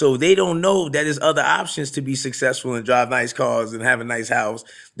 So they don't know that there's other options to be successful and drive nice cars and have a nice house.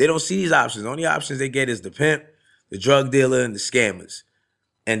 They don't see these options. The only options they get is the pimp, the drug dealer, and the scammers,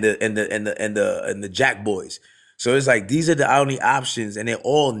 and the jack boys. So it's like, these are the only options, and they're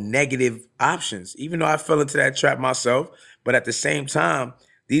all negative options. Even though I fell into that trap myself, but at the same time,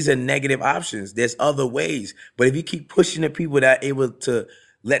 these are negative options. There's other ways. But if you keep pushing the people that are able to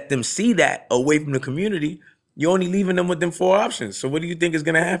let them see that away from the community, you're only leaving them with them 4 options. So what do you think is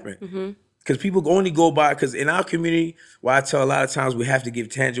going to happen? Because people only go by, because in our community, where I tell a lot of times we have to give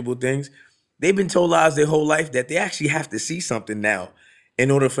tangible things, they've been told lies their whole life that they actually have to see something now in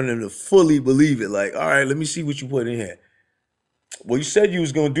order for them to fully believe it. Like, all right, let me see what you put in here. Well, you said you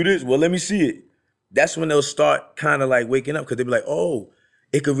was going to do this. Well, let me see it. That's when they'll start kind of like waking up, because they'll be like, oh,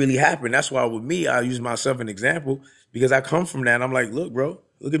 it could really happen. That's why with me, I use myself as an example, because I come from that. And I'm like, look, bro,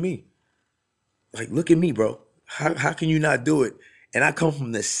 look at me. Like, look at me, bro. How can you not do it? And I come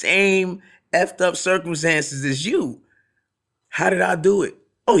from the same effed up circumstances as you. How did I do it?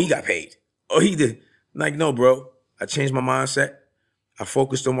 Oh, he got paid. Oh, he did. I'm like, no, bro. I changed my mindset. I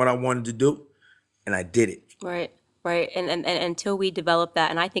focused on what I wanted to do, and I did it. Right. Right. And until we develop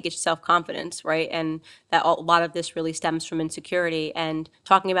that, and I think it's self-confidence, right? And that a lot of this really stems from insecurity. And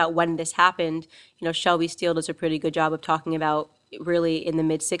talking about when this happened, you know, Shelby Steele does a pretty good job of talking about really in the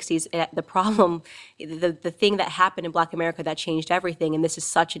mid 60s. The problem, the thing that happened in Black America that changed everything, and this is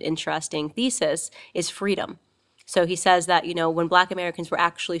such an interesting thesis, is freedom. So he says that, you know, when Black Americans were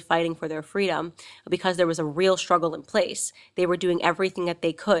actually fighting for their freedom, because there was a real struggle in place, they were doing everything that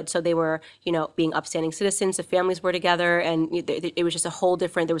they could. So they were, you know, being upstanding citizens, the families were together, and it was just a whole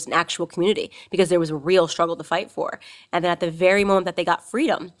different, there was an actual community because there was a real struggle to fight for. And then at the very moment that they got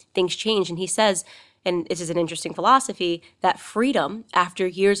freedom, things changed. And he says, and this is an interesting philosophy, that freedom after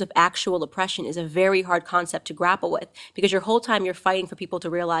years of actual oppression is a very hard concept to grapple with, because your whole time you're fighting for people to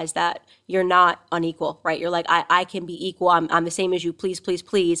realize that you're not unequal, right? You're like, I can be equal. I'm the same as you. Please, please,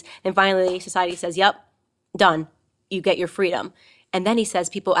 please. And finally, society says, yep, done. You get your freedom. And then he says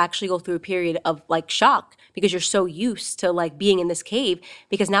people actually go through a period of like shock, because you're so used to like being in this cave,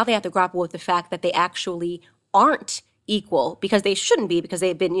 because now they have to grapple with the fact that they actually aren't equal, because they shouldn't be, because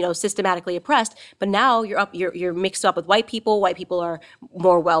they've been, you know, systematically oppressed. But now you're mixed up with white people. White people are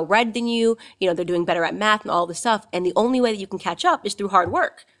more well-read than you. You know, they're doing better at math and all this stuff. And the only way that you can catch up is through hard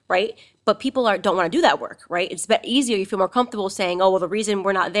work, right? But people don't want to do that work, right? It's easier. You feel more comfortable saying, oh, well, the reason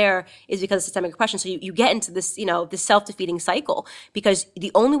we're not there is because of systemic oppression. So you get into this, you know, this self-defeating cycle, because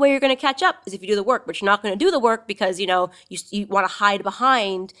the only way you're going to catch up is if you do the work, but you're not going to do the work because, you know, you want to hide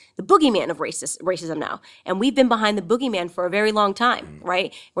behind the boogeyman of racism now. And we've been behind the boogeyman for a very long time,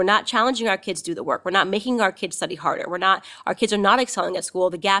 right? We're not challenging our kids to do the work. We're not making our kids study harder. Our kids are not excelling at school.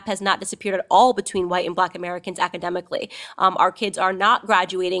 The gap has not disappeared at all between white and Black Americans academically. Our kids are not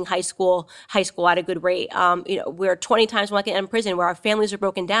graduating high school at a good rate. You know, we're 20 times more likely to end in prison, where our families are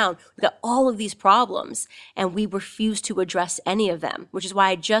broken down. We've got all of these problems, and we refuse to address any of them, which is why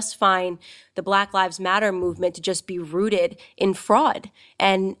I just find the Black Lives Matter movement to just be rooted in fraud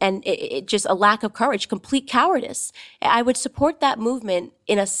and it just a lack of courage, complete cowardice. I would support that movement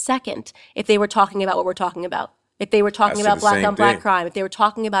in a second if they were talking about what we're talking about. If they were talking about Black on Black crime, if they were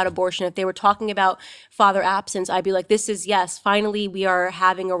talking about abortion, if they were talking about father absence, I'd be like, this is, yes, finally we are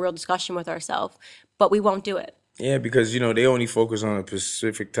having a real discussion with ourselves, but we won't do it. Yeah, because, you know, they only focus on a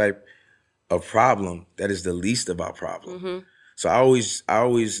specific type of problem that is the least of our problem. So I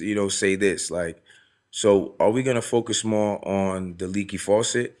always, you know, say this, like, so are we going to focus more on the leaky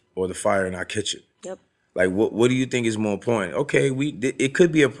faucet or the fire in our kitchen? Yep. Like, what do you think is more important? Okay, it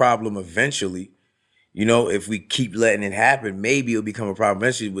could be a problem eventually, You know, if we keep letting it happen, maybe it'll become a problem.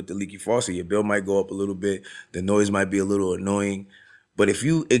 Eventually, with the leaky faucet, your bill might go up a little bit. The noise might be a little annoying. But if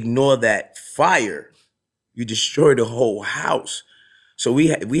you ignore that fire, you destroy the whole house. So we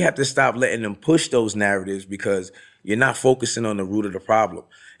have to stop letting them push those narratives because you're not focusing on the root of the problem.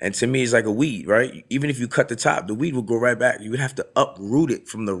 And to me, it's like a weed, right? Even if you cut the top, the weed will grow right back. You would have to uproot it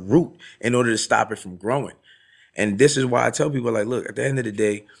from the root in order to stop it from growing. And this is why I tell people, like, look, at the end of the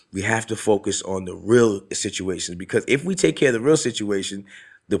day, we have to focus on the real situations, because if we take care of the real situation,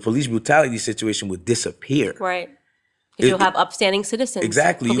 the police brutality situation would disappear. Right. Because you'll have upstanding citizens.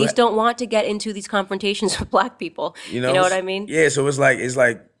 Exactly. Police don't want to get into these confrontations with black people. You know what I mean? Yeah. So it's like,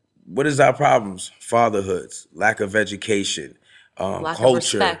 what is our problems? Fatherhoods, lack of education, Lack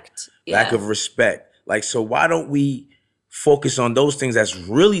culture, of respect. lack of respect. Like, so why don't we focus on those things that's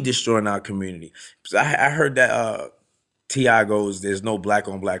really destroying our community? I heard that T.I. goes, there's no black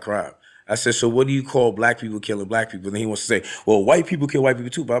on black crime. I said, so what do you call black people killing black people? And he wants to say, well, white people kill white people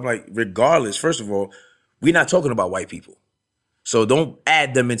too. But I'm like, regardless, first of all, we're not talking about white people. So don't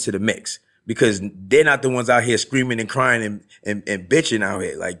add them into the mix, because they're not the ones out here screaming and crying and bitching out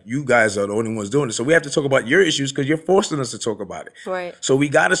here. Like, you guys are the only ones doing it. So we have to talk about your issues because you're forcing us to talk about it. Right. So we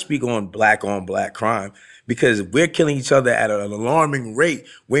got to speak on black crime, because we're killing each other at an alarming rate,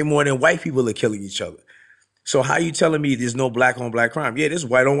 way more than white people are killing each other. So how you telling me there's no black on black crime? Yeah, there's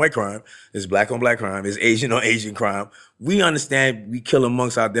white on white crime. There's black on black crime. There's Asian on Asian crime. We understand we kill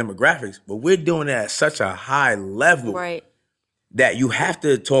amongst our demographics, but we're doing it at such a high level. Right. That you have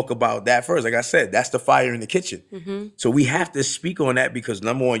to talk about that first. Like I said, that's the fire in the kitchen. Mm-hmm. So we have to speak on that, because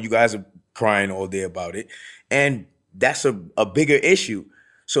number one, you guys are crying all day about it. And that's a bigger issue.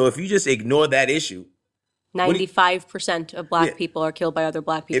 So if you just ignore that issue. 95% of black people are killed by other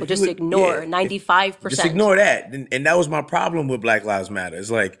black people. Just ignore 95%. Just ignore that. And that was my problem with Black Lives Matter.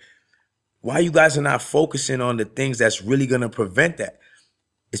 It's like, why you guys are not focusing on the things that's really going to prevent that?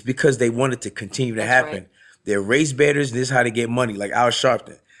 It's because they want it to continue to happen. Right. They're race baiters. This is how they get money. Like Al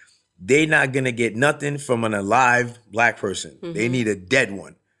Sharpton. They're not going to get nothing from an alive black person. Mm-hmm. They need a dead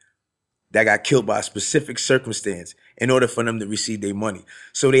one that got killed by a specific circumstance in order for them to receive their money.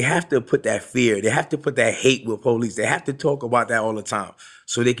 So they have to put that fear. They have to put that hate with police. They have to talk about that all the time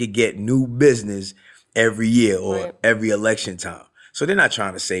so they could get new business every year or every election time. So they're not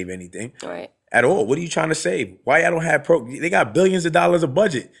trying to save anything at all. What are you trying to save? Why y'all don't have they got billions of dollars of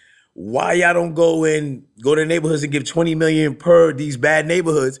budget. Why y'all don't go to neighborhoods and give $20 million per these bad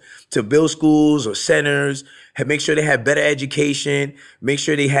neighborhoods to build schools or centers, make sure they have better education, make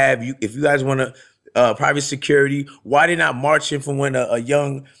sure they have, if you guys want to, private security. Why they not marching from when a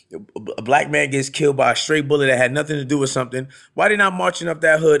young black man gets killed by a stray bullet that had nothing to do with something? Why they not marching up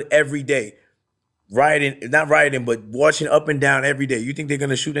that hood every day? Not rioting, but marching up and down every day. You think they're going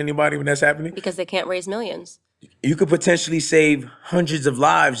to shoot anybody when that's happening? Because they can't raise millions. You could potentially save hundreds of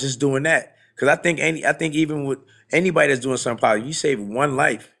lives just doing that. Because I think even with anybody that's doing something positive, you save one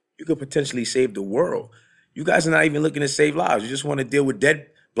life, you could potentially save the world. You guys are not even looking to save lives. You just want to deal with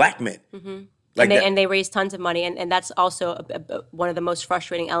dead black men. Mm-hmm. And they raise tons of money. And that's also one of the most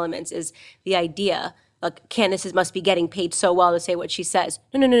frustrating elements is the idea, like, Candace must be getting paid so well to say what she says.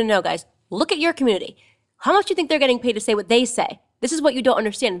 No, guys. Look at your community. How much do you think they're getting paid to say what they say? This is what you don't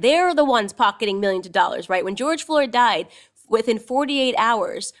understand. They're the ones pocketing millions of dollars, right? When George Floyd died, within 48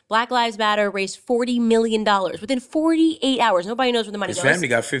 hours, Black Lives Matter raised $40 million. Within 48 hours. Nobody knows where the money goes. His family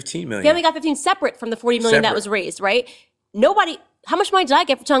got $15 million. Family got 15 separate from the $40 million that was raised, right? How much money did I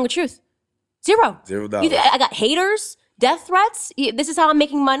get for telling the truth? $0. $0. I got haters, death threats. This is how I'm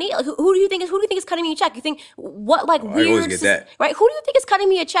making money. Who do you think is cutting me a check? You think what weird? I always get that. Right? Who do you think is cutting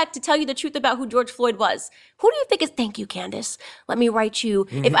me a check to tell you the truth about who George Floyd was? Who do you think is? Thank you, Candace. Let me write you.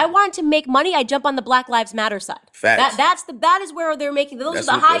 Mm-hmm. If I wanted to make money, I jump on the Black Lives Matter side. Facts. That is where they're making. Those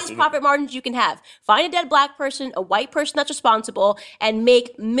are the highest profit margins you can have. Find a dead black person, a white person that's responsible, and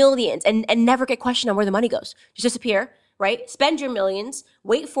make millions, and never get questioned on where the money goes. Just disappear. Right? Spend your millions,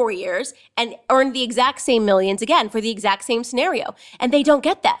 wait 4 years, and earn the exact same millions again for the exact same scenario. And they don't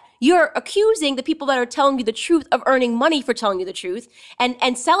get that. You're accusing the people that are telling you the truth of earning money for telling you the truth,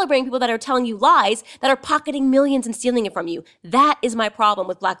 and celebrating people that are telling you lies, that are pocketing millions and stealing it from you. That is my problem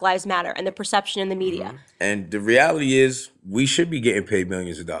with Black Lives Matter and the perception in the media. Mm-hmm. And the reality is, we should be getting paid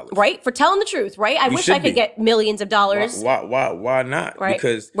millions of dollars. Right? For telling the truth, right? I wish I could get millions of dollars. Why not? Right?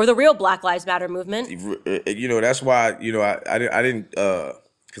 Because we're the real Black Lives Matter movement. That's why, I didn't,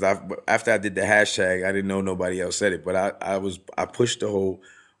 because after I did the hashtag, I didn't know nobody else said it, but I pushed the whole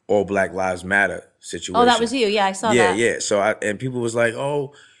All Black Lives Matter situation. Oh, that was you. Yeah, I saw that. Yeah. So and people was like, it's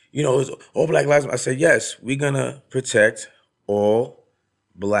All Black Lives Matter. I said, yes, we're going to protect all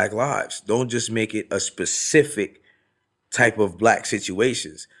Black lives. Don't just make it a specific type of black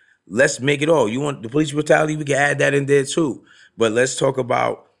situations. Let's make it all. You want the police brutality? We can add that in there too. But let's talk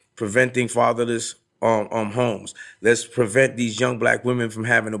about preventing fatherless homes. Let's prevent these young black women from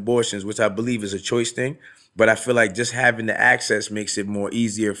having abortions, which I believe is a choice thing. But I feel like just having the access makes it more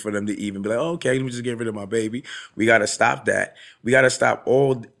easier for them to even be like, oh, okay, let me just get rid of my baby. We got to stop that. We got to stop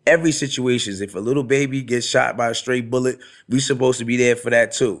every situations. If a little baby gets shot by a stray bullet, we supposed to be there for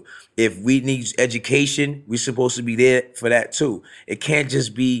that too. If we need education, we're supposed to be there for that too. It can't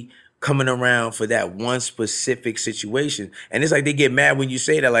just be coming around for that one specific situation. And it's like they get mad when you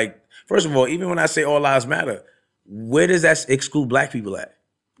say that. Like, first of all, even when I say all lives matter, where does that exclude black people at?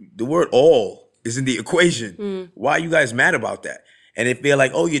 The word all is in the equation. Why are you guys mad about that? And if they're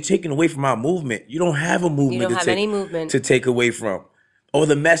like, oh, you're taking away from our movement, you don't have a movement any movement to take away from. Or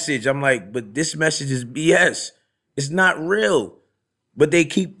the message, I'm like, but this message is BS. It's not real. But they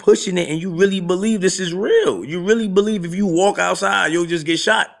keep pushing it, and you really believe this is real. You really believe if you walk outside, you'll just get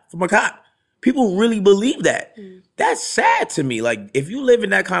shot from a cop. People really believe that. That's sad to me. Like, if you live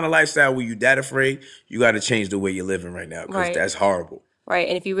in that kind of lifestyle where you're that afraid, you got to change the way you're living right now, because that's horrible. Right.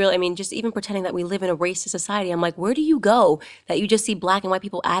 And if you really, I mean, just even pretending that we live in a racist society, I'm like, where do you go that you just see black and white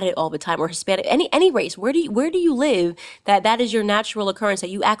people at it all the time, or Hispanic, any race? Where do you live that is your natural occurrence, that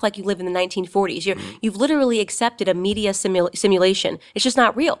you act like you live in the 1940s? You've literally accepted a media simulation. It's just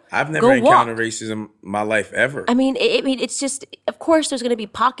not real. I've never encountered racism in my life ever. I mean, it's just, of course, there's going to be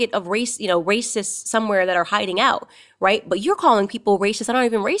pocket of racists somewhere that are hiding out. Right? But you're calling people racist that aren't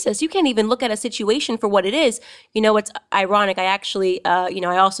even racist. You can't even look at a situation for what it is. You know, it's ironic. I actually,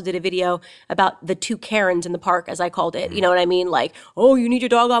 I also did a video about the two Karens in the park, as I called it. You know what I mean? Like, oh, you need your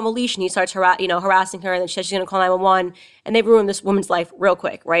dog on a leash. And he starts harassing her. And then she says she's going to call 911. And they ruined this woman's life real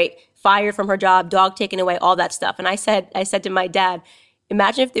quick, right? Fired from her job, dog taken away, all that stuff. And I said to my dad,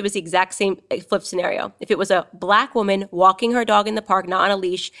 imagine if it was the exact same flip scenario. If it was a black woman walking her dog in the park, not on a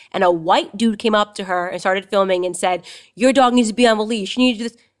leash, and a white dude came up to her and started filming and said, your dog needs to be on a leash. You need to do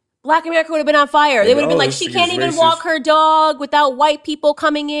this. Black America would have been on fire. They would have been like, she can't even walk her dog without white people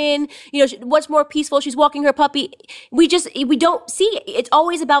coming in. You know, what's more peaceful? She's walking her puppy. We don't see it. It's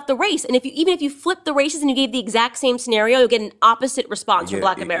always about the race. And even if you flip the races and you gave the exact same scenario, you'll get an opposite response from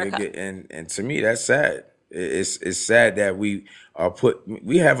Black America. And to me, that's sad. It's sad that we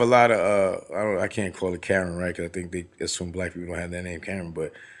have a lot of I can't call it Karen, right? Because I think they assume black people don't have that name Karen,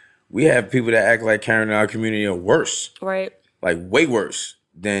 but we have people that act like Karen in our community are worse, right? Like way worse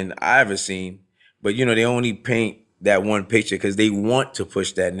than I ever seen. But they only paint that one picture because they want to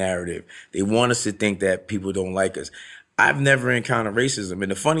push that narrative. They want us to think that people don't like us. I've never encountered racism,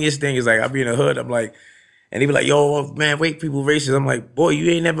 and the funniest thing is, like, I'll be in the hood, I'm like, and they be like, yo, man, white people racist. I'm like, boy, you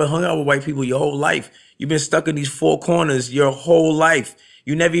ain't never hung out with white people your whole life. You've been stuck in these four corners your whole life.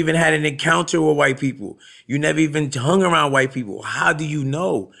 You never even had an encounter with white people. You never even hung around white people. How do you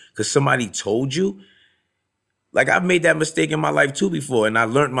know? Because somebody told you? Like, I've made that mistake in my life too before, and I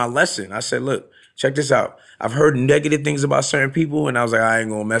learned my lesson. I said, look, check this out. I've heard negative things about certain people, and I was like, I ain't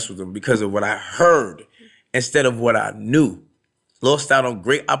gonna mess with them because of what I heard instead of what I knew. Lost out on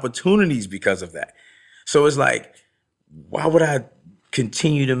great opportunities because of that. So it's like, why would I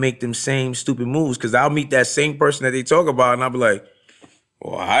continue to make them same stupid moves? Because I'll meet that same person that they talk about, and I'll be like,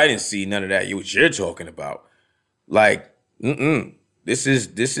 well, I didn't see none of that. What you're talking about? Like, this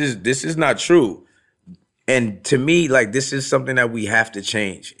is not true. And to me, like, this is something that we have to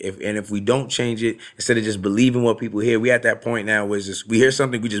change. If we don't change it, instead of just believing what people hear, we at that point now where it's just, we hear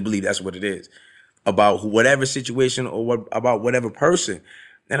something, we just believe that's what it is about whatever situation or about whatever person.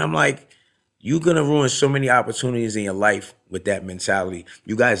 And I'm like, you're going to ruin so many opportunities in your life with that mentality.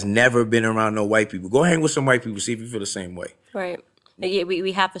 You guys never been around no white people. Go hang with some white people, see if you feel the same way. Right.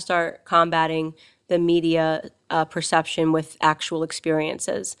 We have to start combating the media perception with actual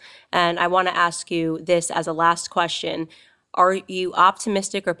experiences. And I want to ask you this as a last question. Are you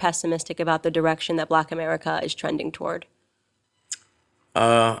optimistic or pessimistic about the direction that Black America is trending toward?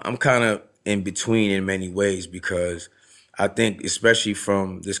 I'm kind of in between in many ways, because I think, especially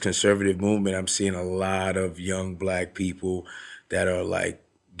from this conservative movement, I'm seeing a lot of young Black people that are like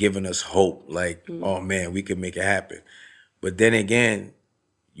giving us hope, like, oh man, we can make it happen. But then again,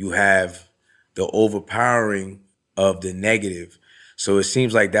 you have the overpowering of the negative. So it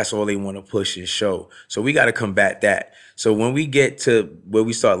seems like that's all they want to push and show. So we got to combat that. So when we get to where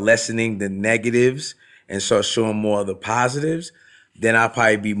we start lessening the negatives and start showing more of the positives, then I'll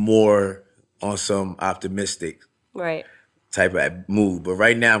probably be more on some optimistic type of mood. But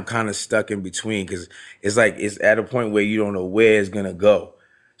right now I'm kind of stuck in between, because it's like it's at a point where you don't know where it's going to go.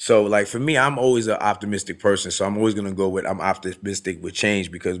 So like for me, I'm always an optimistic person. So I'm always gonna go with I'm optimistic with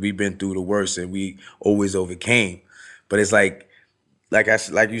change because we've been through the worst and we always overcame. But it's like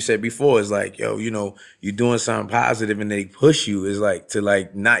you said before, it's like, yo, you're doing something positive and they push you. It's like to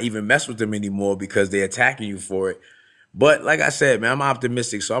like not even mess with them anymore because they're attacking you for it. But like I said, man, I'm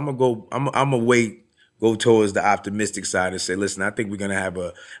optimistic, so I'm gonna go. I'm gonna go towards the optimistic side and say, listen, I think we're gonna have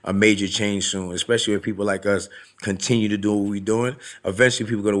a major change soon, especially if people like us continue to do what we're doing. Eventually,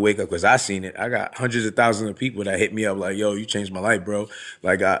 people are gonna wake up because I seen it. I got hundreds of thousands of people that hit me up like, yo, you changed my life, bro.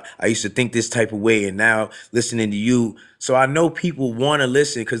 Like I used to think this type of way, and now listening to you. So I know people want to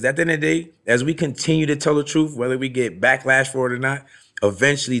listen because at the end of the day, as we continue to tell the truth, whether we get backlash for it or not,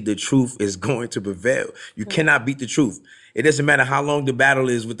 eventually the truth is going to prevail. You cannot beat the truth. It doesn't matter how long the battle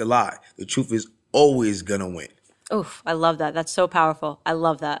is with the lie. The truth is always going to win. Oof, I love that. That's so powerful. I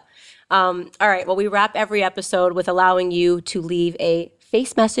love that. All right. Well, we wrap every episode with allowing you to leave a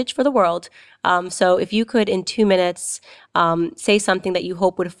face message for the world. So if you could, in 2 minutes, say something that you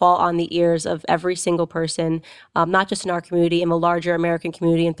hope would fall on the ears of every single person, not just in our community, in the larger American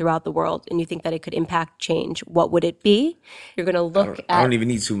community and throughout the world, and you think that it could impact change, what would it be? You're going to look I don't even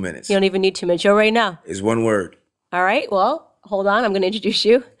need 2 minutes. You don't even need 2 minutes. You're right now. It's one word. All right. Well, hold on. I'm going to introduce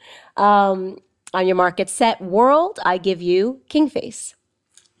you. On your mark, get set, world, I give you KingFace.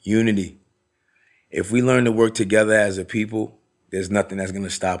 Unity. If we learn to work together as a people, there's nothing that's going to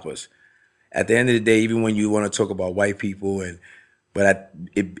stop us. At the end of the day, even when you want to talk about white people,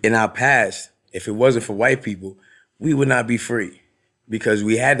 in our past, if it wasn't for white people, we would not be free because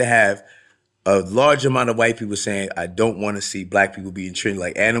we had to have a large amount of white people saying, I don't want to see black people being treated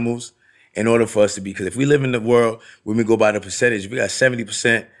like animals in order for us to be, because if we live in the world, when we go by the percentage, we got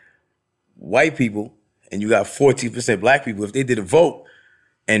 70% white people and you got 14% black people. If they did a vote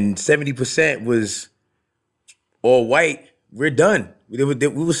and 70% was all white, we're done. We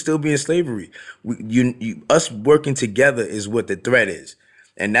will still be in slavery. Us working together is what the threat is.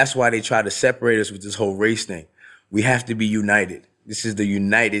 And that's why they try to separate us with this whole race thing. We have to be united. This is the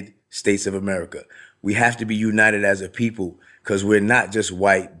United States of America. We have to be united as a people because we're not just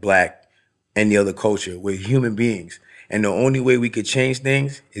white, black, any other culture. We're human beings. And the only way we could change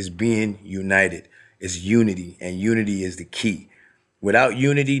things is being united. It's unity, and unity is the key. Without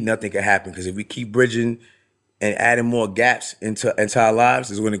unity, nothing can happen because if we keep bridging and adding more gaps into our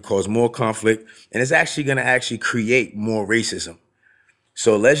lives, it's going to cause more conflict, and it's actually going to create more racism.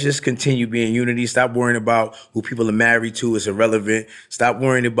 So let's just continue being unity. Stop worrying about who people are married to. It's irrelevant. Stop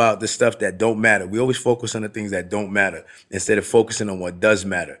worrying about the stuff that don't matter. We always focus on the things that don't matter instead of focusing on what does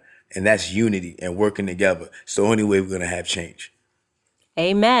matter. And that's unity and working together. It's the only way we're going to have change.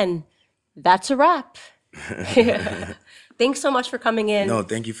 Amen. That's a wrap. Thanks so much for coming in. No,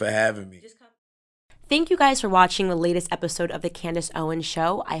 thank you for having me. Thank you guys for watching the latest episode of the Candace Owens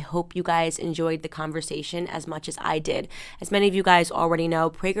Show. I hope you guys enjoyed the conversation as much as I did. As many of you guys already know,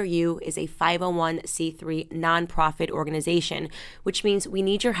 PragerU is a 501c3 nonprofit organization, which means we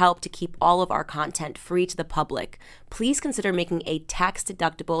need your help to keep all of our content free to the public. Please consider making a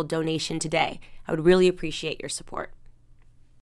tax-deductible donation today. I would really appreciate your support.